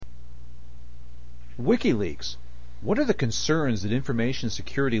WikiLeaks. What are the concerns that information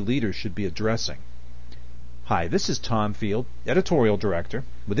security leaders should be addressing? Hi, this is Tom Field, Editorial Director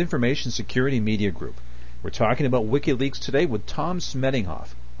with Information Security Media Group. We're talking about WikiLeaks today with Tom Smedinghoff,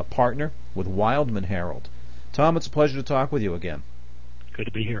 a partner with Wildman Herald. Tom, it's a pleasure to talk with you again. Good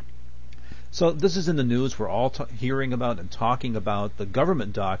to be here. So this is in the news. We're all hearing about and talking about the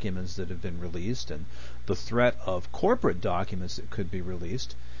government documents that have been released and the threat of corporate documents that could be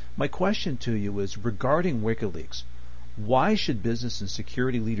released. My question to you is regarding WikiLeaks. Why should business and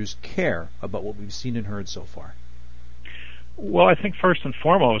security leaders care about what we've seen and heard so far? Well, I think first and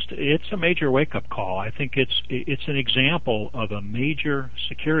foremost, it's a major wake-up call. I think it's an example of a major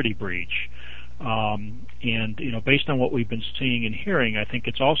security breach. Based on what we've been seeing and hearing, I think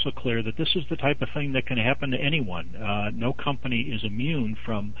it's also clear that this is the type of thing that can happen to anyone. No company is immune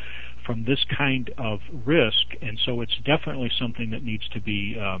from this kind of risk, and so it's definitely something that needs to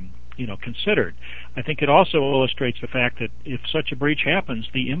be considered. I think it also illustrates the fact that if such a breach happens,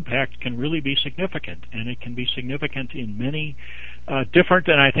 the impact can really be significant, and it can be significant in many different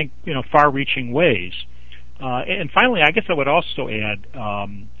and I think far-reaching ways. And finally, I guess I would also add.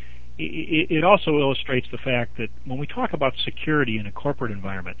 It also illustrates the fact that when we talk about security in a corporate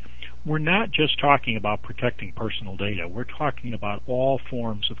environment, we're not just talking about protecting personal data. We're talking about all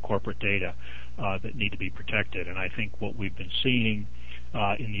forms of corporate data that need to be protected. And I think what we've been seeing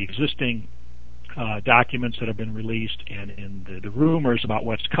in the existing documents that have been released and in the rumors about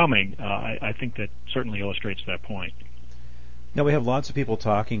what's coming, I think that certainly illustrates that point. Now, we have lots of people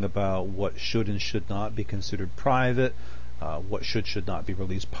talking about what should and should not be considered private, what should not be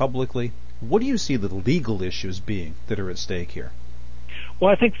released publicly. What do you see the legal issues being that are at stake here?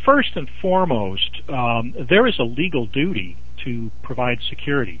 Well, I think first and foremost, there is a legal duty to provide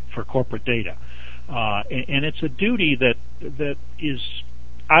security for corporate data. And it's a duty that is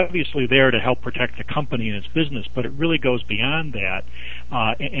obviously there to help protect the company and its business, but it really goes beyond that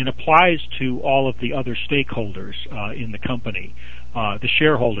and applies to all of the other stakeholders in the company. The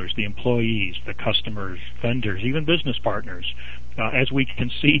shareholders, the employees, the customers, vendors, even business partners. As we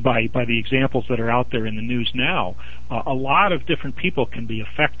can see by the examples that are out there in the news now, a lot of different people can be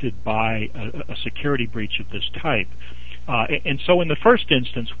affected by a security breach of this type. And so in the first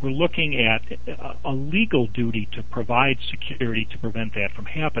instance, we're looking at a legal duty to provide security to prevent that from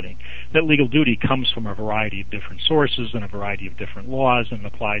happening. That legal duty comes from a variety of different sources and a variety of different laws and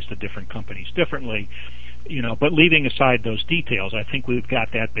applies to different companies differently. But leaving aside those details, I think we've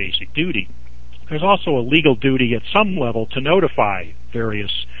got that basic duty. There's also a legal duty at some level to notify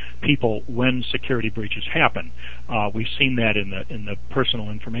various people when security breaches happen. We've seen that in the personal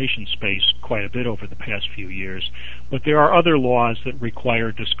information space quite a bit over the past few years. But there are other laws that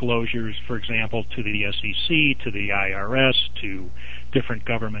require disclosures, for example, to the SEC, to the IRS, to different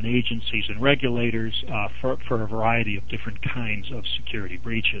government agencies and regulators for a variety of different kinds of security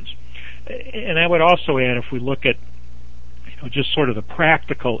breaches. And I would also add, if we look at just sort of the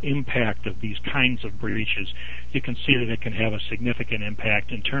practical impact of these kinds of breaches, you can see that it can have a significant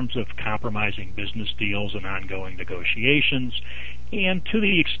impact in terms of compromising business deals and ongoing negotiations. And to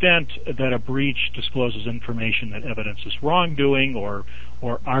the extent that a breach discloses information that evidences wrongdoing or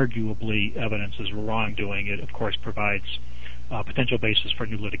arguably evidences wrongdoing, it of course provides a potential basis for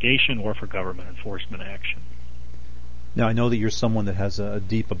new litigation or for government enforcement action. Now, I know that you're someone that has a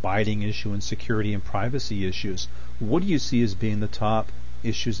deep abiding issue in security and privacy issues. What do you see as being the top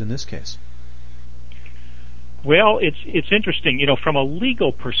issues in this case? Well, it's interesting. From a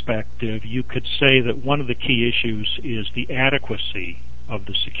legal perspective, you could say that one of the key issues is the adequacy of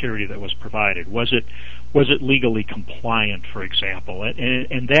the security that was provided. Was it legally compliant, for example?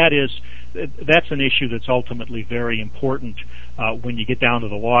 And that's an issue that's ultimately very important when you get down to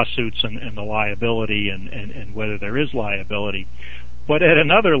the lawsuits and the liability and whether there is liability. But at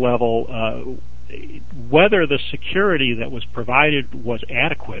another level, whether the security that was provided was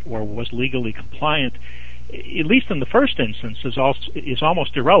adequate or was legally compliant, at least in the first instance, is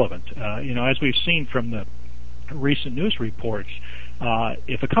almost irrelevant. As we've seen from the recent news reports,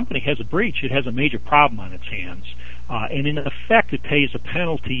 if a company has a breach, it has a major problem on its hands, and in effect, it pays a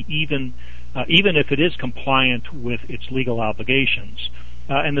penalty even if it is compliant with its legal obligations.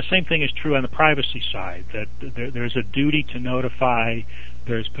 And the same thing is true on the privacy side, that there's a duty to notify,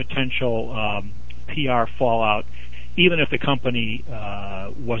 there's potential PR fallout, even if the company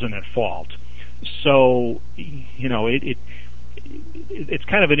wasn't at fault. So, it's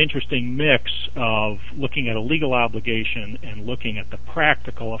kind of an interesting mix of looking at a legal obligation and looking at the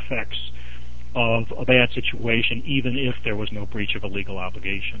practical effects of a bad situation, even if there was no breach of a legal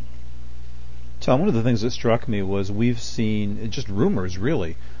obligation. Tom, one of the things that struck me was we've seen just rumors,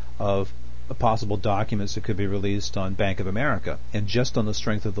 really, of possible documents that could be released on Bank of America. And just on the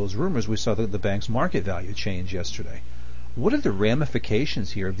strength of those rumors, we saw that the bank's market value change yesterday. What are the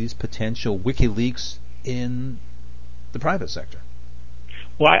ramifications here of these potential WikiLeaks in the private sector?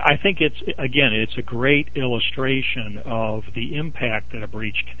 Well, I think it's a great illustration of the impact that a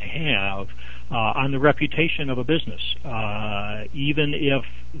breach can have on the reputation of a business. Even if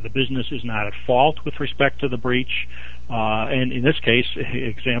the business is not at fault with respect to the breach, and in this case,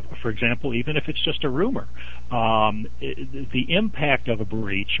 for example, even if it's just a rumor, the impact of a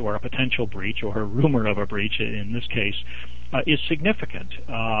breach or a potential breach or a rumor of a breach in this case is significant.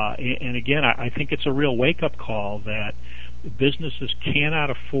 And again, I think it's a real wake-up call that businesses cannot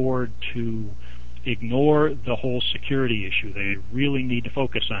afford to ignore the whole security issue. They really need to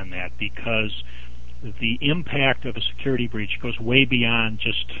focus on that because the impact of a security breach goes way beyond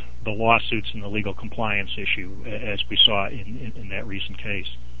just the lawsuits and the legal compliance issue, as we saw in that recent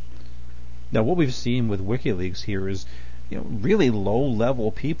case. Now, what we've seen with WikiLeaks here is, really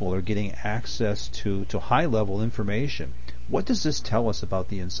low-level people are getting access to high-level information. What does this tell us about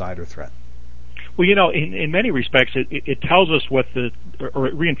the insider threat? Well, in many respects, it tells us or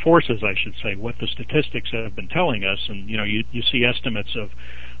it reinforces, I should say, what the statistics have been telling us. And, you see estimates of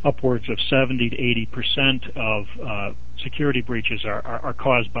upwards of 70 to 80% of security breaches are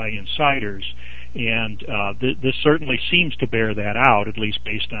caused by insiders. And this certainly seems to bear that out, at least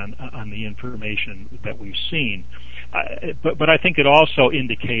based on the information that we've seen. But I think it also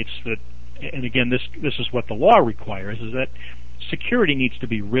indicates that, and again, this is what the law requires, is that security needs to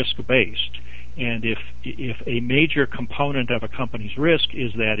be risk-based. And if a major component of a company's risk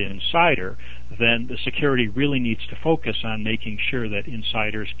is that insider, then the security really needs to focus on making sure that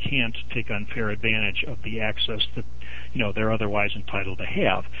insiders can't take unfair advantage of the access that they're otherwise entitled to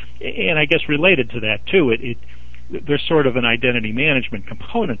have. And I guess related to that too, there's sort of an identity management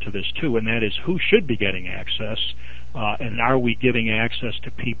component to this too, and that is who should be getting access, and are we giving access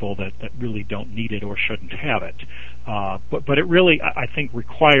to people that really don't need it or shouldn't have it. But it really, I think,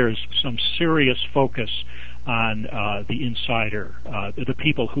 requires some serious focus on the insider, the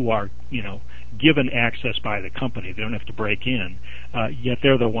people who are, given access by the company. They don't have to break in, yet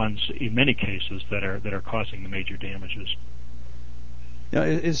they're the ones, in many cases, that are causing the major damages. Now,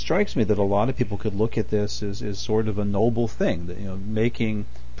 it strikes me that a lot of people could look at this as sort of a noble thing, that, making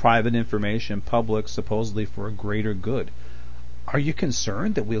private information public supposedly for a greater good. Are you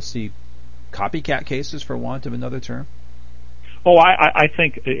concerned that we'll see copycat cases, for want of another term? Oh, I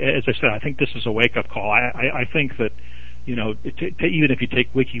think, as I said, I think this is a wake-up call. I think that, even if you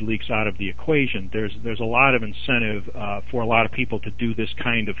take WikiLeaks out of the equation, there's a lot of incentive for a lot of people to do this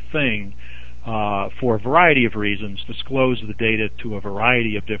kind of thing for a variety of reasons, disclose the data to a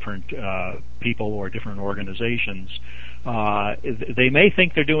variety of different people or different organizations. They may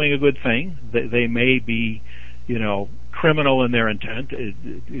think they're doing a good thing. They may be, criminal in their intent.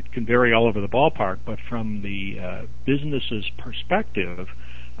 It can vary all over the ballpark, but from the business's perspective,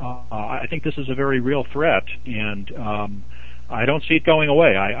 I think this is a very real threat, and I don't see it going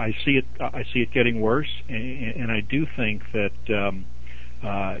away. I see it getting worse, and I do think that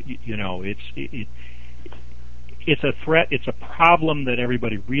it's a threat. It's a problem that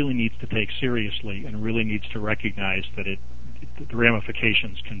everybody really needs to take seriously and really needs to recognize that the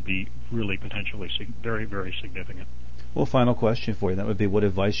ramifications can be really potentially very, very significant. Well, final question for you. That would be, what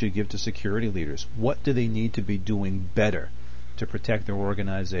advice you give to security leaders? What do they need to be doing better to protect their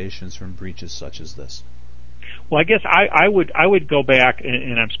organizations from breaches such as this? Well, I guess I would go back,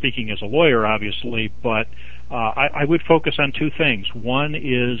 and I'm speaking as a lawyer, obviously, but I would focus on two things. One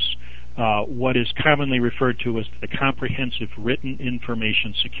is what is commonly referred to as the Comprehensive Written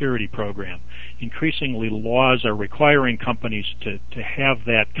Information Security Program. Increasingly, laws are requiring companies to have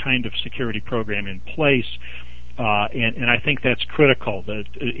that kind of security program in place, and I think that's critical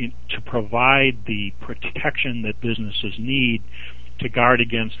to provide the protection that businesses need to guard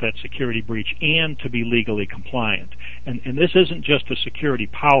against that security breach and to be legally compliant. And this isn't just a security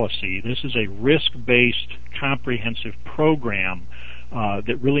policy. This is a risk-based, comprehensive program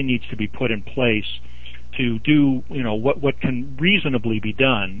that really needs to be put in place to do, what can reasonably be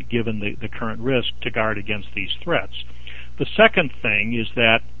done given the current risk to guard against these threats. The second thing is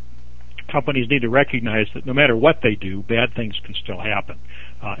that companies need to recognize that no matter what they do, bad things can still happen,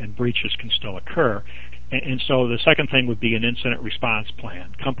 and breaches can still occur. And so the second thing would be an incident response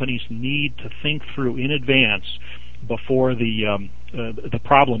plan. Companies need to think through in advance before the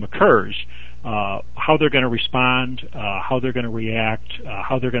problem occurs, how they're going to respond, how they're going to react,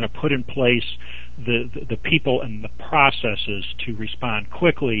 how they're going to put in place the people and the processes to respond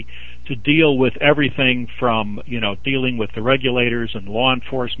quickly to deal with everything from, dealing with the regulators and law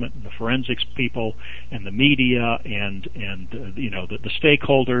enforcement and the forensics people and the media and the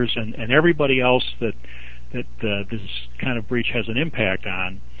stakeholders and everybody else that this kind of breach has an impact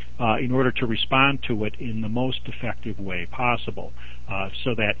on, in order to respond to it in the most effective way possible,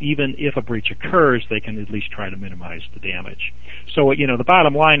 so that even if a breach occurs, they can at least try to minimize the damage. So, the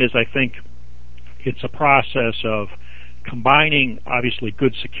bottom line is, I think it's a process of combining, obviously,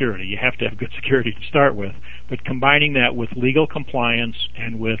 good security. You have to have good security to start with, but combining that with legal compliance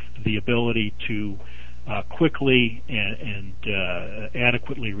and with the ability to quickly and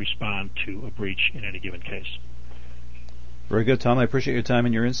adequately respond to a breach in any given case. Very good, Tom. I appreciate your time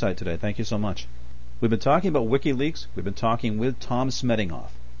and your insight today. Thank you so much. We've been talking about WikiLeaks. We've been talking with Tom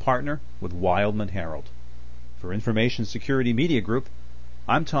Smedinghoff, partner with Wildman Herald. For Information Security Media Group,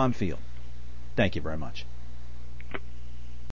 I'm Tom Field. Thank you very much.